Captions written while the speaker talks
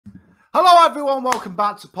Hello everyone, welcome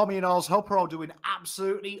back to Pommy and Oz. Hope we're all doing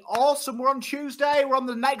absolutely awesome. We're on Tuesday, we're on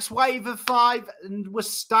the next wave of 5, and we're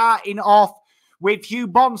starting off with Hugh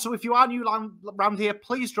Bond. So if you are new around here,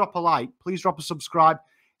 please drop a like, please drop a subscribe.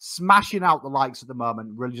 Smashing out the likes at the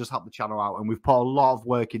moment, really just help the channel out, and we've put a lot of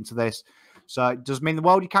work into this. So it does mean the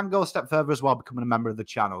world. You can go a step further as well, becoming a member of the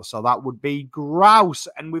channel. So that would be grouse.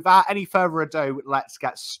 And without any further ado, let's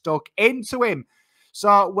get stuck into him.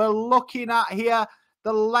 So we're looking at here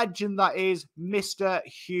the legend that is Mr.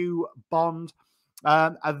 Hugh Bond,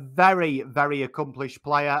 a very, very accomplished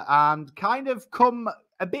player, and kind of come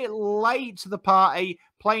a bit late to the party,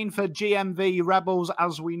 playing for GMV Rebels,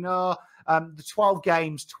 as we know. The 12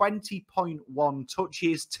 games, 20.1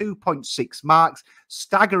 touches, 2.6 marks,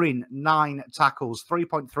 staggering 9 tackles,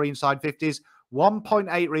 3.3 inside 50s,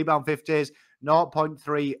 1.8 rebound 50s,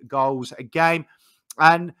 0.3 goals a game,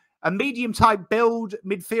 and a medium-type build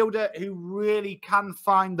midfielder who really can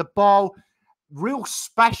find the ball. Real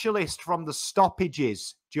specialist from the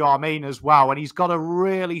stoppages, do you know what I mean, as well? And he's got a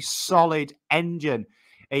really solid engine.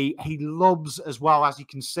 He loves, as well, as you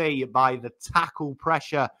can see, by the tackle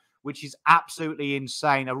pressure, which is absolutely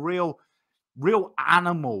insane. A real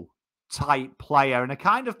animal-type player, and a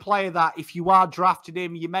kind of player that, if you are drafting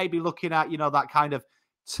him, you may be looking at, you know, that kind of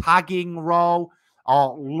tagging role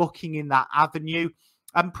or looking in that avenue.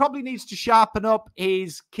 And probably needs to sharpen up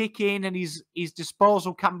his kicking, and his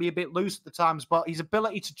disposal can be a bit loose at the times, but his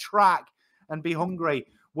ability to track and be hungry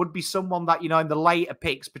would be someone that, you know, in the later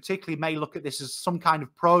picks particularly may look at this as some kind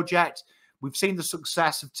of project. We've seen the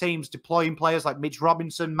success of teams deploying players like Mitch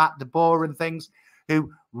Robinson, Matt DeBoer and things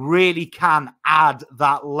who really can add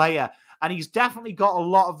that layer. And he's definitely got a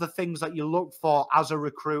lot of the things that you look for as a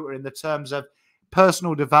recruiter in the terms of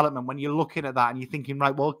personal development. When you're looking at that and you're thinking,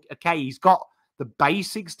 right, well, okay, he's got the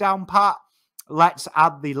basics down pat, let's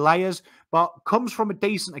add the layers, but comes from a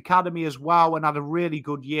decent academy as well and had a really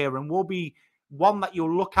good year, and will be one that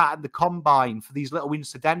you'll look at in the combine for these little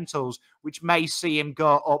incidentals, which may see him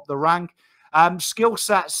go up the rank. Skill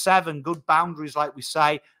set 7, good boundaries, like we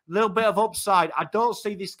say, a little bit of upside. I don't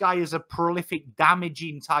see this guy as a prolific,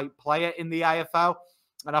 damaging type player in the AFL,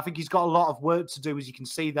 and I think he's got a lot of work to do, as you can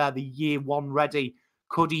see there, the year 1 ready.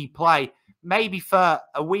 Could he play? Maybe for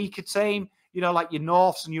a weaker team, you know, like your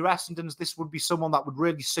Norths and your Essendons, this would be someone that would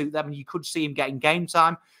really suit them, and you could see him getting game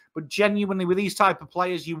time. But genuinely, with these type of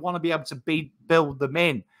players, you want to be able to build them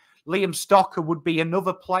in. Liam Stocker would be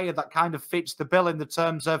another player that kind of fits the bill in the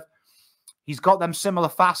terms of he's got them similar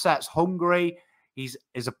facets, hungry, he's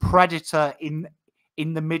a predator in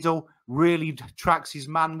the middle, really tracks his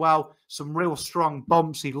man well, some real strong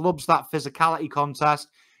bumps. He loves that physicality contest.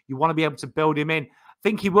 You want to be able to build him in. I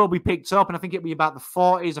think he will be picked up, and I think it'll be about the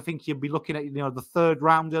 40s. I think you'll be looking at, you know, the 3rd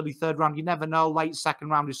round, early 3rd round. You never know, late 2nd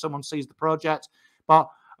round if someone sees the project. But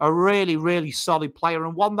a really, really solid player,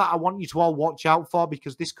 and one that I want you to all watch out for,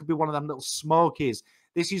 because this could be one of them little smokies.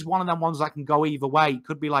 This is one of them ones that can go either way. It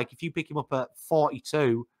could be like, if you pick him up at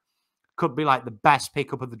 42, could be like the best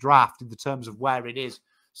pickup of the draft in the terms of where it is.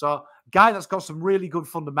 So a guy that's got some really good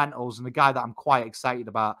fundamentals, and a guy that I'm quite excited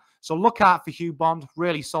about. So look out for Hugh Bond,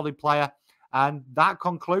 really solid player. And that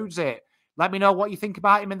concludes it. Let me know what you think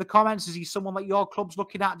about him in the comments. Is he someone that your club's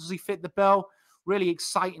looking at? Does he fit the bill? Really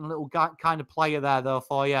exciting little guy, kind of player there, though,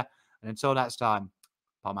 for you. And until next time,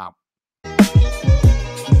 I'm out.